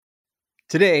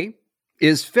Today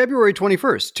is February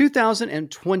 21st,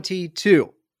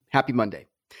 2022. Happy Monday.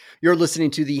 You're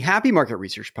listening to the Happy Market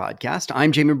Research Podcast.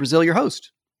 I'm Jamie Brazil, your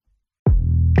host.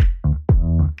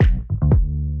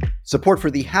 Support for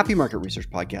the Happy Market Research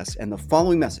Podcast and the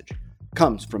following message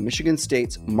comes from Michigan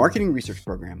State's Marketing Research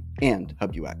Program and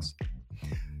HubUX.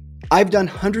 I've done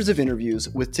hundreds of interviews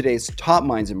with today's top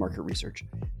minds in market research.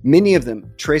 Many of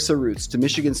them trace their roots to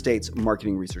Michigan State's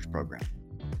Marketing Research Program.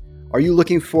 Are you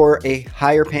looking for a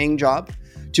higher paying job,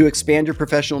 to expand your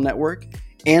professional network,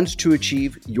 and to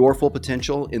achieve your full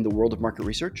potential in the world of market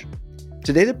research?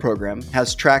 Today, the program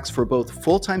has tracks for both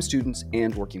full-time students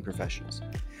and working professionals.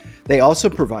 They also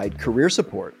provide career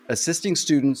support, assisting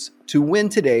students to win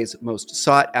today's most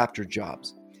sought-after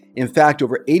jobs. In fact,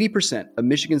 over 80% of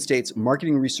Michigan State's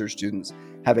marketing research students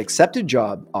have accepted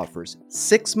job offers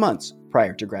 6 months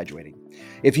prior to graduating.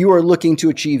 If you are looking to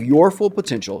achieve your full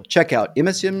potential, check out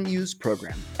MSMU's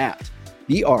program at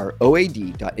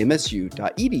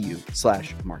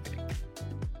broad.msu.edu/marketing.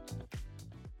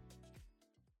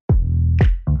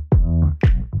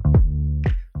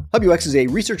 HubUX is a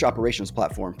research operations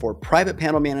platform for private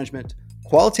panel management,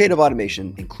 qualitative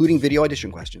automation, including video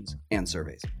audition questions, and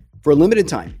surveys. For a limited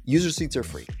time, user seats are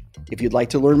free. If you'd like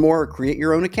to learn more or create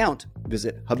your own account,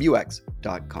 visit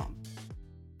hubux.com.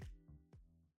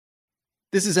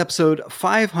 This is episode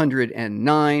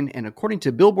 509, and according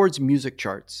to Billboard's music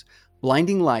charts,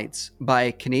 Blinding Lights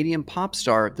by Canadian pop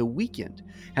star The Weeknd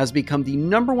has become the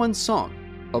 #1 song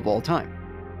of all time.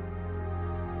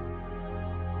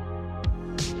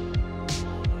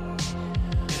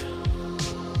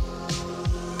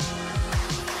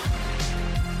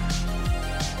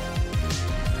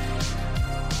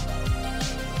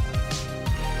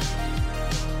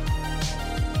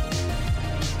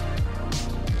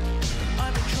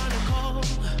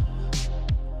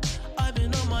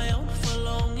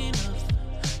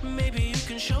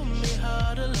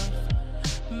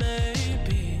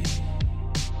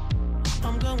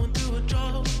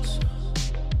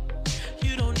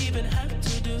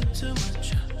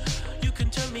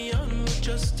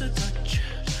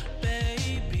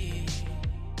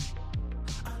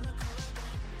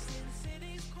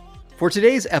 For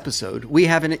today's episode, we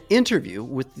have an interview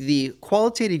with the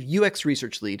qualitative UX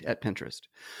research lead at Pinterest.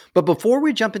 But before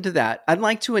we jump into that, I'd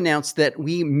like to announce that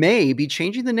we may be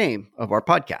changing the name of our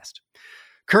podcast.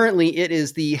 Currently, it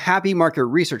is the Happy Market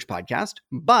Research Podcast,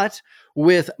 but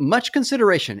with much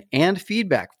consideration and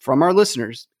feedback from our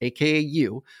listeners, aka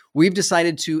you, we've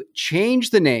decided to change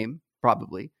the name,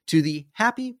 probably, to the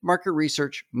Happy Market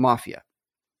Research Mafia.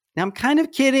 Now, I'm kind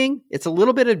of kidding. It's a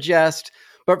little bit of jest.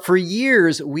 But for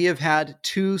years, we have had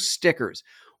 2 stickers.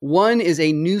 One is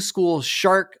a new school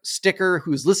shark sticker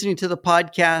who's listening to the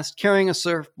podcast, carrying a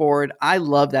surfboard. I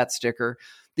love that sticker.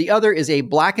 The other is a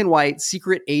black and white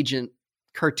secret agent,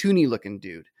 cartoony looking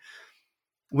dude.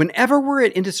 Whenever we're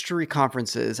at industry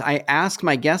conferences, I ask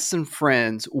my guests and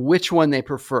friends which one they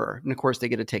prefer. And of course, they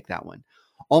get to take that one.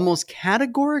 Almost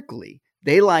categorically,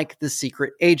 they like the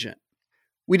secret agent.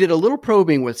 We did a little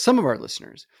probing with some of our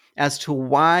listeners as to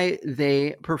why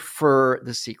they prefer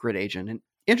the secret agent. And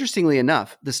interestingly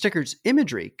enough, the sticker's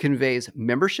imagery conveys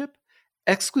membership,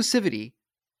 exclusivity,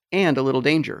 and a little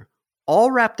danger,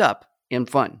 all wrapped up in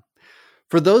fun.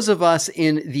 For those of us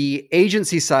in the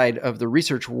agency side of the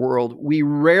research world, we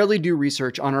rarely do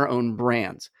research on our own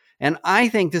brands. And I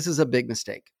think this is a big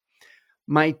mistake.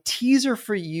 My teaser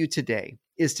for you today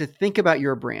is to think about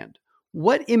your brand.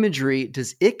 What imagery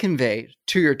does it convey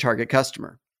to your target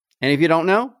customer? And if you don't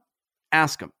know,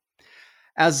 ask them.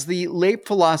 As the late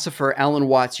philosopher Alan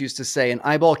Watts used to say, an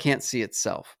eyeball can't see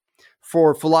itself.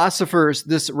 For philosophers,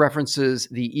 this references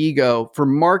the ego. For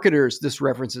marketers, this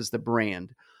references the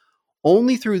brand.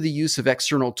 Only through the use of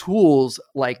external tools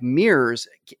like mirrors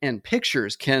and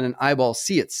pictures can an eyeball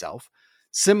see itself.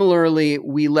 Similarly,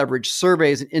 we leverage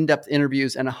surveys and in-depth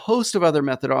interviews and a host of other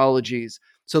methodologies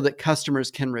so that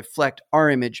customers can reflect our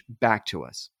image back to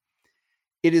us.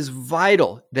 It is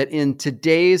vital that in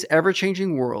today's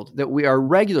ever-changing world that we are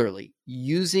regularly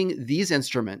using these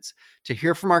instruments to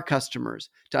hear from our customers,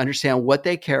 to understand what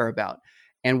they care about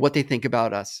and what they think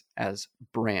about us as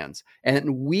brands.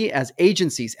 And we as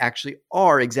agencies actually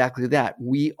are exactly that.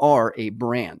 We are a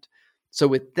brand. So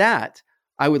with that,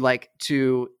 I would like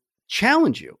to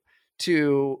challenge you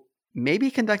to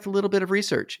maybe conduct a little bit of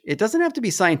research. It doesn't have to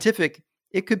be scientific.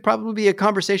 It could probably be a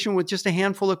conversation with just a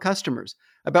handful of customers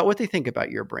about what they think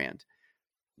about your brand.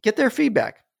 Get their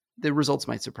feedback. The results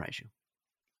might surprise you.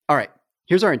 All right,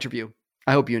 here's our interview.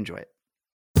 I hope you enjoy it.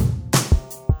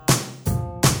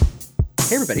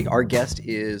 Hey, everybody. Our guest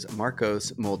is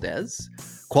Marcos Moldez,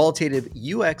 Qualitative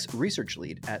UX Research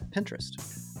Lead at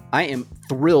Pinterest. I am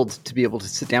thrilled to be able to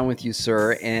sit down with you,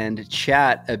 sir, and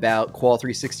chat about Qual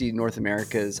 360 North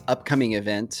America's upcoming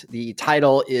event. The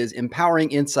title is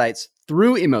Empowering Insights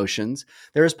Through Emotions.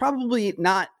 There has probably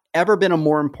not ever been a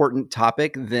more important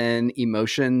topic than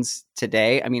emotions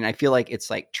today. I mean, I feel like it's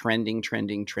like trending.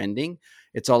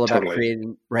 It's all about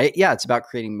creating, right? Yeah, it's about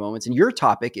creating moments. And your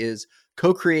topic is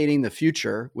co-creating the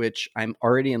future, which I'm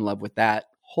already in love with that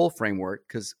whole framework,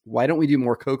 because why don't we do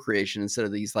more co-creation instead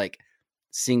of these like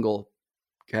single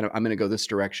kind of, I'm going to go this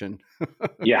direction.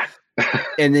 Yeah.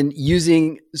 And then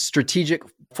using strategic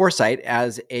foresight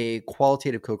as a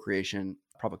qualitative co-creation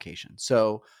provocation.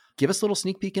 So give us a little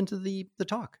sneak peek into the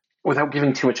talk. Without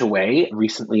giving too much away,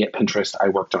 recently at Pinterest, I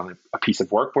worked on a piece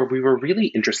of work where we were really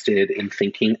interested in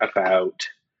thinking about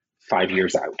 5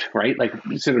 years out, right? Like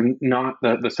sort of not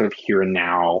the sort of here and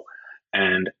now.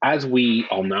 And as we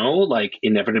all know, like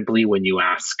inevitably when you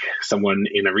ask someone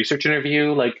in a research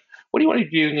interview, like, what do you want to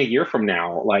be doing a year from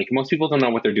now? Like most people don't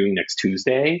know what they're doing next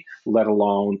Tuesday, let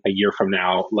alone a year from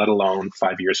now, let alone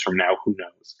 5 years from now, who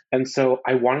knows? And so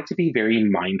I wanted to be very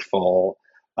mindful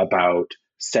about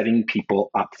setting people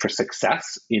up for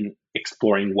success in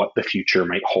exploring what the future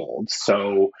might hold.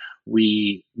 So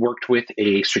we worked with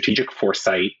a strategic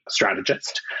foresight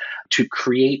strategist to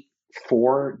create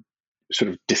 4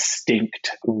 sort of distinct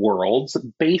worlds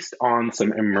based on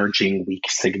some emerging weak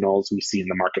signals we see in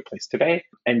the marketplace today,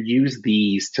 and use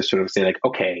these to sort of say like,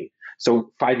 okay,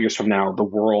 so 5 years from now, the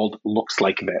world looks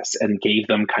like this, and gave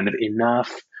them kind of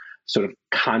enough sort of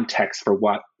context for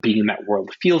what being in that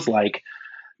world feels like,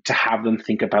 to have them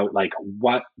think about like,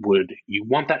 what would you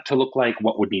want that to look like?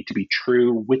 What would need to be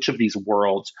true? Which of these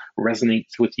worlds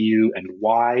resonates with you and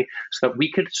why? So that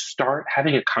we could start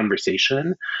having a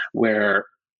conversation where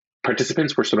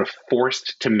participants were sort of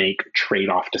forced to make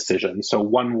trade-off decisions. So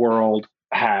one world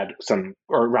had some,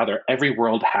 or rather every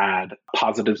world had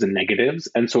positives and negatives.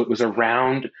 And so it was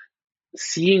around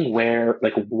seeing where,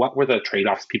 like, what were the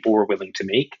trade-offs people were willing to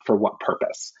make for what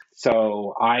purpose.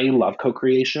 So I love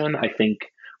co-creation. I think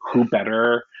who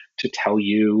better to tell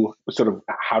you sort of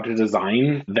how to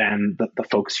design than the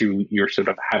folks who you're sort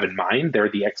of have in mind.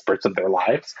 They're the experts of their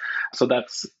lives. So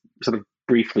that's sort of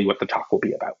briefly what the talk will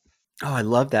be about. Oh, I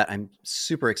love that. I'm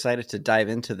super excited to dive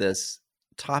into this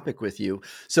topic with you.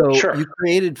 So Sure. You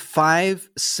created 5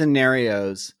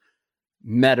 scenarios,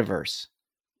 metaverse.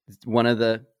 One of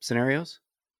the scenarios?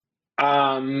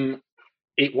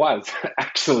 It was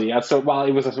actually. So while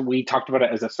it was, we talked about it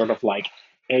as a sort of like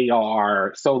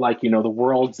AR. So like, the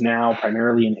world's now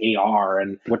primarily in AR,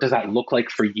 and what does that look like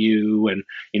for you? And,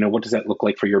 what does that look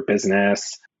like for your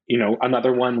business?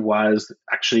 Another one was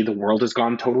actually the world has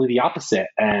gone totally the opposite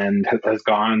and has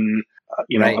gone,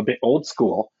 Right. a bit old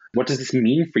school. What does this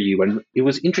mean for you? And it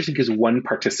was interesting because one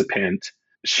participant,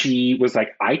 she was like,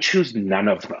 I choose none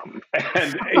of them.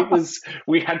 And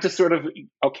we had to sort of,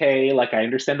 okay, like, I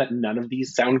understand that none of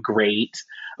these sound great,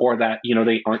 or that,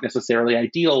 they aren't necessarily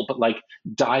ideal, but like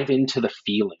dive into the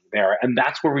feeling there. And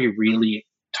that's where we really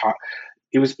taught.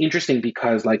 It was interesting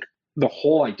because like, the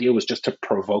whole idea was just to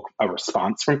provoke a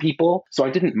response from people. So I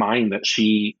didn't mind that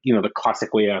she, the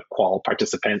classic way a qual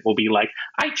participant will be like,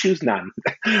 I choose none.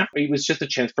 It was just a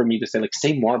chance for me to say, like,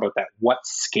 say more about that. What's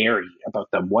scary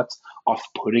about them? What's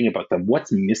off-putting about them?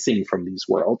 What's missing from these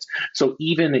worlds? So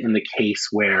even in the case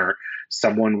where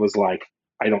someone was like,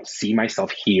 I don't see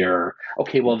myself here.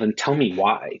 Okay, well then tell me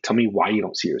why. Tell me why you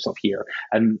don't see yourself here.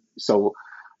 And so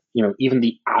even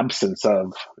the absence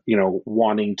of,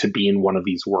 wanting to be in one of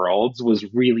these worlds was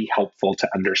really helpful to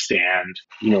understand,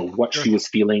 what Sure. she was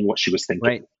feeling, what she was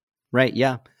thinking. Right.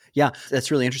 Yeah.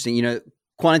 That's really interesting.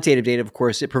 Quantitative data, of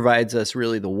course, it provides us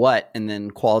really the what, and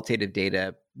then qualitative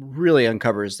data really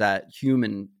uncovers that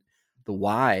human, the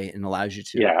why, and allows you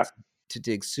to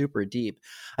dig super deep.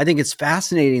 I think it's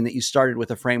fascinating that you started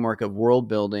with a framework of world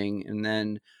building and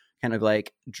then kind of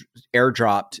like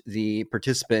airdropped the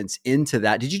participants into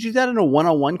that. Did you do that in a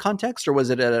one-on-one context, or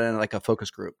was it at like a focus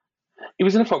group? It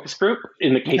was in a focus group.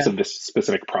 In the case of this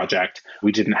specific project,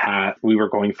 we were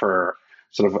going for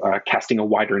sort of casting a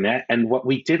wider net. And what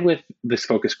we did with this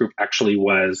focus group actually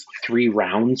was 3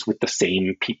 rounds with the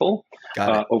same people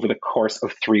over the course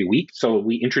of 3 weeks. So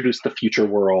we introduced the future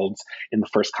worlds in the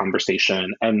first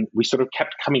conversation, and we sort of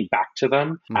kept coming back to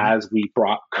them as we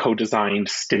brought co-designed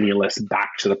stimulus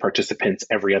back to the participants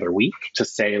every other week to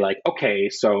say like, okay,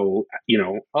 so,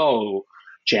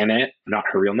 Janet, not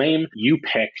her real name, you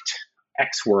picked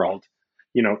X world.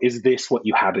 is this what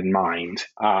you had in mind?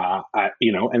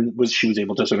 And she was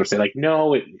able to sort of say like,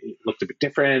 no, it looked a bit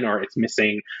different, or it's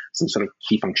missing some sort of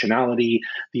key functionality.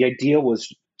 The idea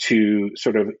was to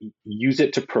sort of use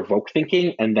it to provoke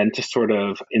thinking and then to sort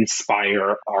of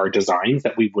inspire our designs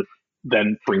that we would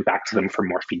then bring back to them for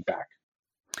more feedback.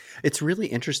 It's really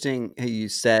interesting how you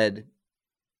said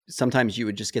sometimes you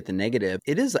would just get the negative.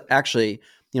 It is actually,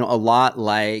 a lot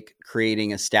like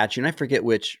creating a statue. And I forget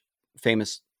which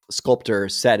famous sculptor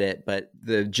said it, but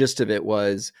the gist of it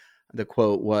was, the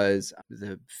quote was,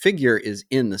 the figure is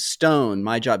in the stone.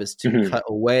 My job is to cut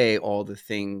away all the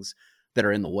things that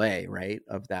are in the way, right,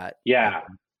 of that. Yeah.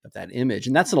 Of that image.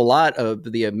 And that's a lot of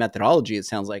the methodology, it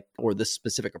sounds like, or this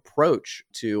specific approach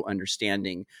to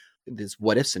understanding these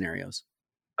what if scenarios.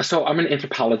 So I'm an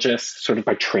anthropologist sort of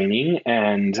by training,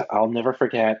 and I'll never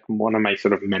forget one of my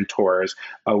sort of mentors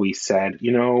always said,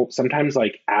 sometimes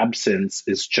like absence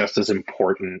is just as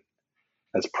important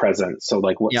as presence. So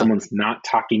like what someone's not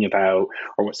talking about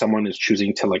or what someone is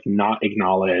choosing to like not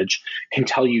acknowledge can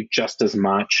tell you just as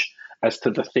much as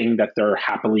to the thing that they're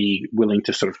happily willing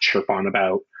to sort of chirp on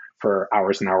about for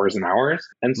hours and hours and hours.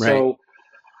 And so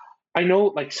I know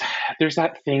like there's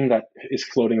that thing that is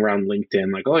floating around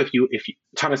LinkedIn, like, oh, if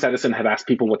Thomas Edison had asked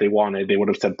people what they wanted, they would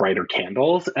have said brighter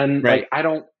candles. And like, I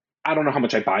don't know how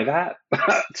much I buy that,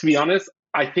 to be honest.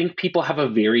 I think people have a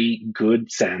very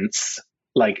good sense,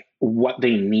 like what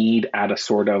they need at a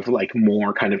sort of like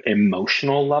more kind of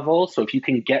emotional level. So if you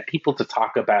can get people to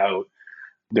talk about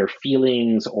their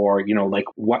feelings or, like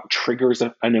what triggers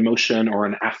an emotion or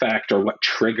an affect or what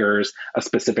triggers a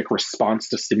specific response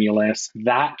to stimulus,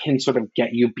 that can sort of get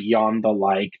you beyond the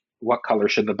like, what color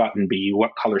should the button be?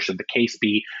 What color should the case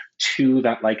be? To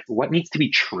that, like, what needs to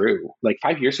be true? Like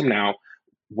 5 years from now,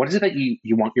 what is it that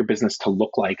you want your business to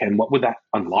look like? And what would that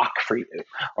unlock for you?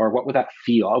 Or what would that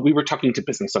feel? We were talking to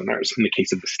business owners in the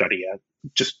case of the study,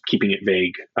 just keeping it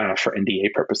vague for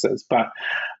NDA purposes. But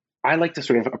I like to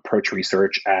sort of approach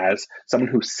research as someone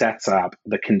who sets up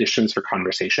the conditions for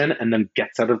conversation and then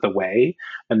gets out of the way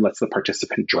and lets the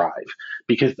participant drive.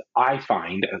 Because I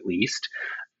find, at least,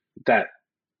 that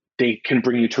they can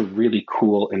bring you to really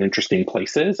cool and interesting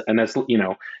places. And as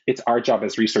it's our job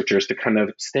as researchers to kind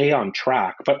of stay on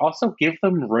track, but also give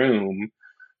them room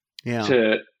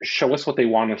to show us what they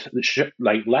want to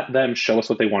let them show us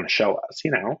what they want to show us.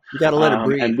 You got to let it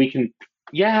breathe, and we can.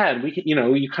 Yeah, and we can,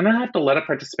 you kind of have to let a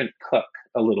participant cook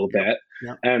a little bit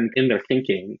and in their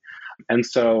thinking. And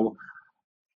so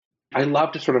I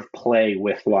love to sort of play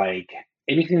with like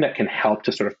anything that can help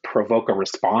to sort of provoke a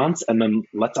response, and then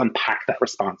let's unpack that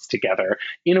response together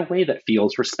in a way that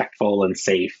feels respectful and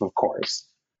safe, of course.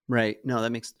 Right. No,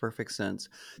 that makes perfect sense.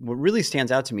 What really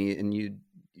stands out to me, and you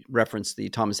referenced the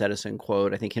Thomas Edison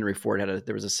quote, I think Henry Ford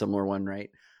there was a similar one, right?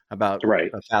 About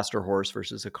a faster horse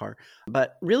versus a car.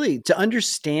 But really, to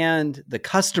understand the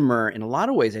customer in a lot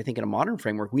of ways, I think in a modern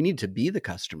framework, we need to be the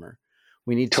customer.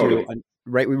 We need to,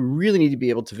 right? We really need to be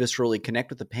able to viscerally connect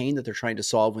with the pain that they're trying to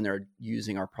solve when they're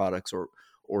using our products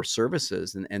or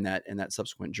services and that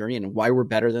subsequent journey, and why we're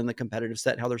better than the competitive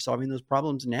set, how they're solving those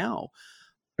problems now.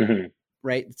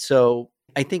 Right? So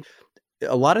I think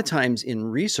a lot of times in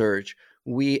research,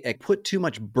 we put too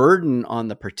much burden on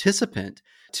the participant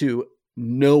to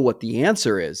know what the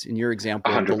answer is. In your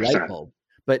example, 100%. The light bulb,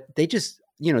 but they just,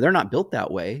 they're not built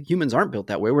that way. Humans aren't built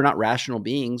that way. We're not rational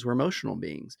beings. We're emotional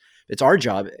beings. It's our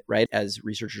job, right, as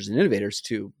researchers and innovators,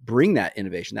 to bring that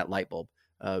innovation, that light bulb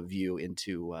view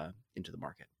into the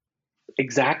market.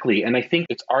 Exactly. And I think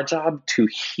it's our job to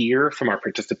hear from our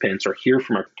participants or hear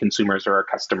from our consumers or our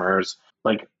customers,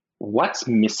 like what's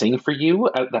missing for you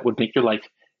that would make your life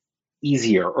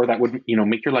easier, or that would,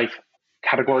 make your life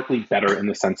categorically better in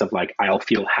the sense of like, I'll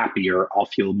feel happier, I'll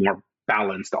feel more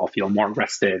balanced, I'll feel more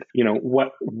rested,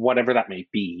 whatever that may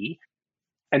be,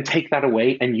 and take that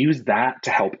away and use that to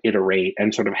help iterate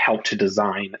and sort of help to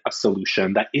design a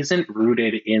solution that isn't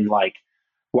rooted in like,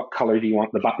 what color do you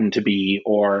want the button to be?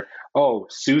 Or, oh,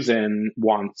 Susan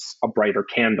wants a brighter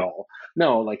candle.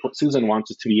 No, like what Susan wants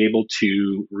is to be able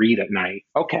to read at night.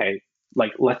 Okay,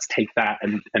 like let's take that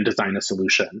and design a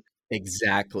solution.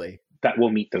 Exactly. That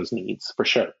will meet those needs for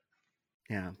sure.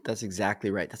 Yeah, that's exactly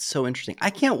right. That's so interesting.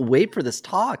 I can't wait for this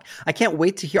talk. I can't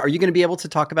wait to hear. Are you going to be able to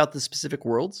talk about the specific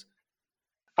worlds?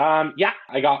 Yeah,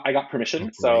 I got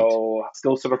permission. So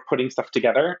still sort of putting stuff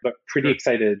together, but pretty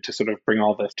excited to sort of bring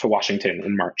all this to Washington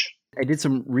in March. I did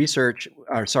some research,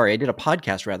 I did a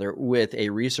podcast rather with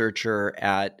a researcher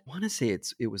at, I want to say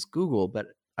it was Google, but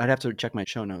I'd have to check my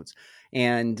show notes.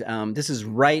 And this is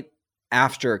right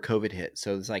after COVID hit.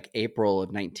 So it's like April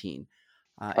of 19.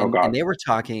 And they were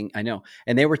talking, I know,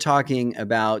 and they were talking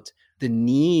about the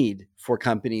need for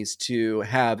companies to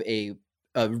have a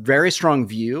very strong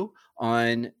view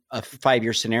on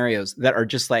 5-year scenarios that are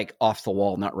just like off the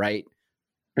wall, not right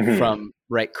from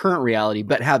current reality,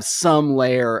 but have some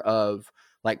layer of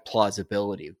like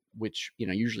plausibility, which,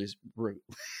 usually is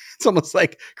it's almost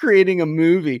like creating a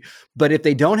movie. But if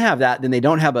they don't have that, then they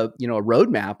don't have a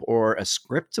roadmap or a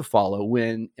script to follow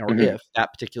when or if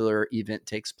that particular event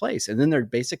takes place. And then they're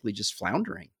basically just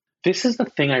floundering. This is the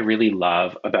thing I really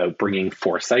love about bringing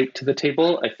foresight to the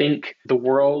table. I think the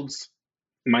worlds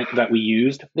that we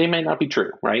used, they might not be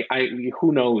true, right?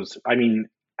 Who knows? I mean,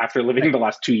 after living the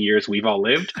last 2 years we've all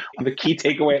lived, the key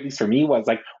takeaway, at least for me, was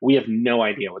like, we have no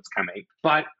idea what's coming.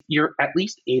 But you're at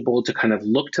least able to kind of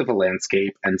look to the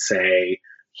landscape and say,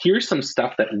 here's some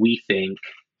stuff that we think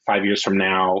 5 years from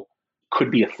now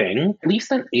could be a thing. At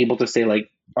least I'm able to say,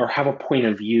 like, or have a point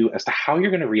of view as to how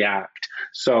you're going to react.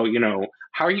 So,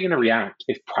 how are you going to react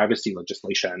if privacy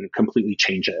legislation completely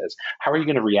changes? How are you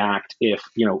going to react if,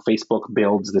 Facebook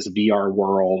builds this VR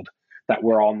world that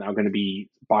we're all now going to be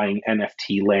buying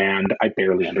NFT land? I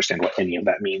barely understand what any of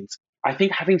that means. I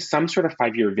think having some sort of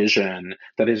 5-year vision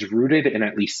that is rooted in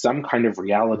at least some kind of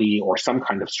reality or some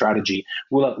kind of strategy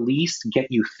will at least get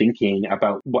you thinking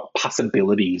about what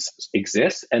possibilities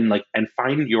exist and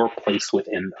find your place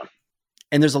within them.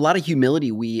 And there's a lot of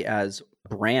humility we as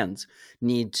brands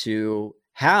need to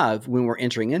have when we're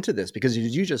entering into this, because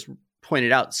as you just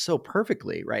pointed out so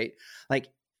perfectly, right? Like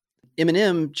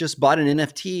Eminem just bought an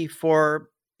NFT for,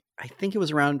 I think it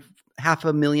was around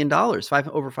 $500,000,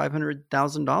 over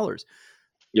 $500,000.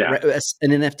 Yeah,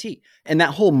 an NFT, and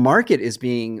that whole market is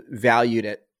being valued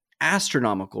at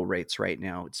astronomical rates right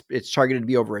now. It's targeted to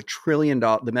be over $1 trillion.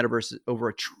 The metaverse is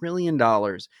over $1 trillion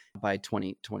by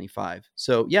 2025.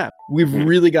 So yeah, we've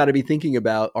really got to be thinking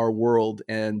about our world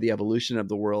and the evolution of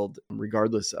the world,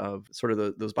 regardless of sort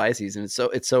of those biases. And it's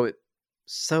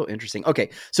so interesting. Okay,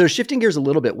 so shifting gears a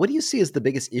little bit, what do you see as the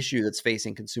biggest issue that's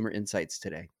facing consumer insights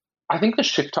today? I think the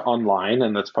shift to online,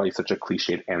 and that's probably such a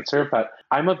cliched answer, but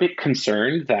I'm a bit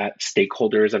concerned that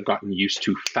stakeholders have gotten used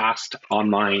to fast,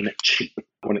 online, cheap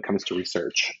when it comes to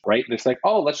research, right? It's like,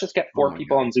 oh, let's just get 4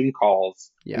 people on Zoom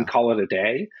calls and call it a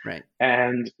day. Right.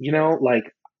 And,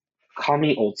 call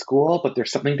me old school, but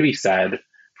there's something to be said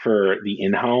for the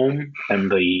in-home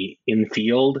and the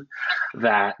in-field,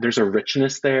 that there's a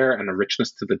richness there and a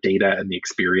richness to the data and the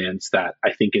experience that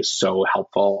I think is so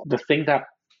helpful. The thing that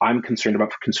I'm concerned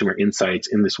about for consumer insights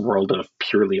in this world of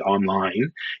purely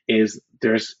online is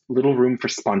there's little room for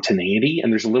spontaneity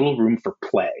and there's little room for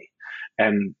play.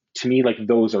 And to me,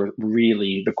 those are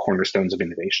really the cornerstones of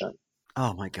innovation.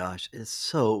 Oh my gosh, it's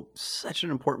such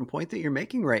an important point that you're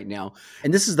making right now.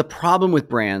 And this is the problem with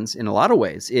brands in a lot of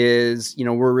ways is,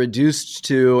 we're reduced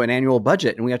to an annual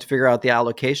budget and we have to figure out the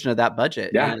allocation of that budget.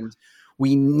 Yeah. And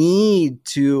we need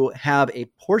to have a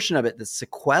portion of it that's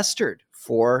sequestered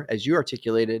for, as you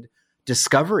articulated,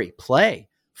 discovery, play,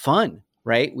 fun,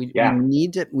 right? We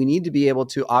need to be able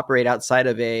to operate outside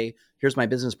of here's my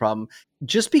business problem.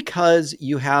 Just because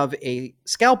you have a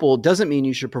scalpel doesn't mean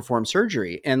you should perform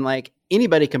surgery. And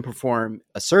anybody can perform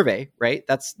a survey, right?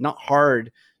 That's not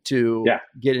hard to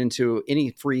get into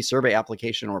any free survey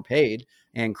application or paid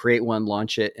and create one,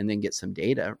 launch it, and then get some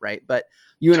data, right? But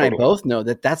you and I both know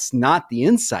that that's not the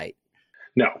insight.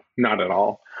 No, not at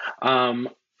all.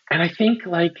 And I think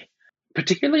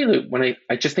particularly when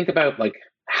I just think about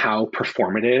how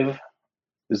performative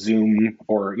Zoom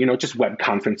or, just web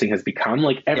conferencing has become,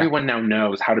 everyone now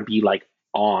knows how to be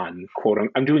on quote,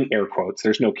 I'm doing air quotes.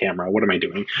 There's no camera. What am I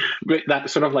doing? That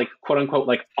sort of quote unquote,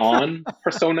 on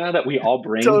persona that we all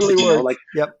bring. Totally to, works.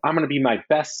 Yep. I'm going to be my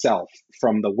best self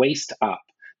from the waist up,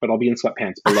 but I'll be in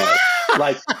sweatpants below.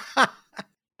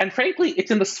 And frankly,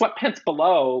 it's in the sweatpants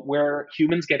below where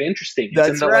humans get interesting. It's That's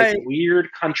in the right. Weird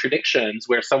contradictions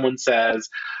where someone says,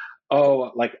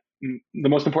 oh, the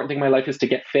most important thing in my life is to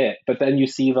get fit. But then you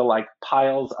see the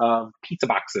piles of pizza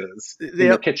boxes in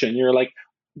the kitchen. You're like,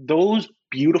 those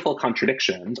beautiful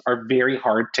contradictions are very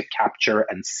hard to capture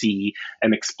and see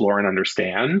and explore and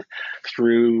understand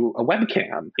through a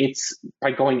webcam. It's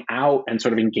by going out and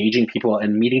sort of engaging people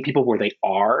and meeting people where they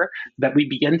are that we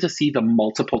begin to see the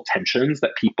multiple tensions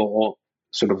that people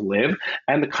sort of live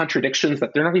and the contradictions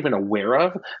that they're not even aware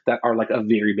of that are a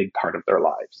very big part of their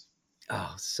lives.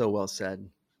 Oh, so well said.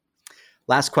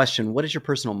 Last question. What is your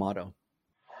personal motto?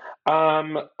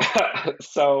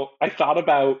 So I thought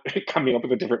about coming up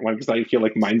with a different one because I feel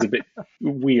like mine's a bit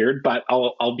weird, but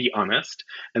I'll be honest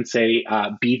and say,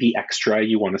 be the extra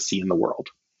you want to see in the world.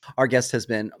 Our guest has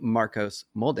been Marcos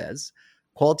Moldes,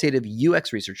 Qualitative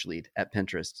UX Research Lead at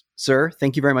Pinterest. Sir,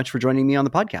 thank you very much for joining me on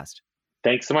the podcast.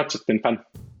 Thanks so much. It's been fun.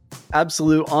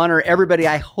 Absolute honor. Everybody,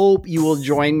 I hope you will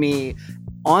join me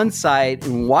on site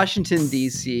in Washington,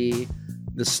 D.C.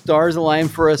 The stars align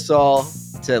for us all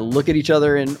to look at each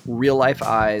other in real life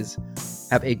eyes.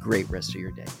 Have a great rest of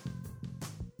your day.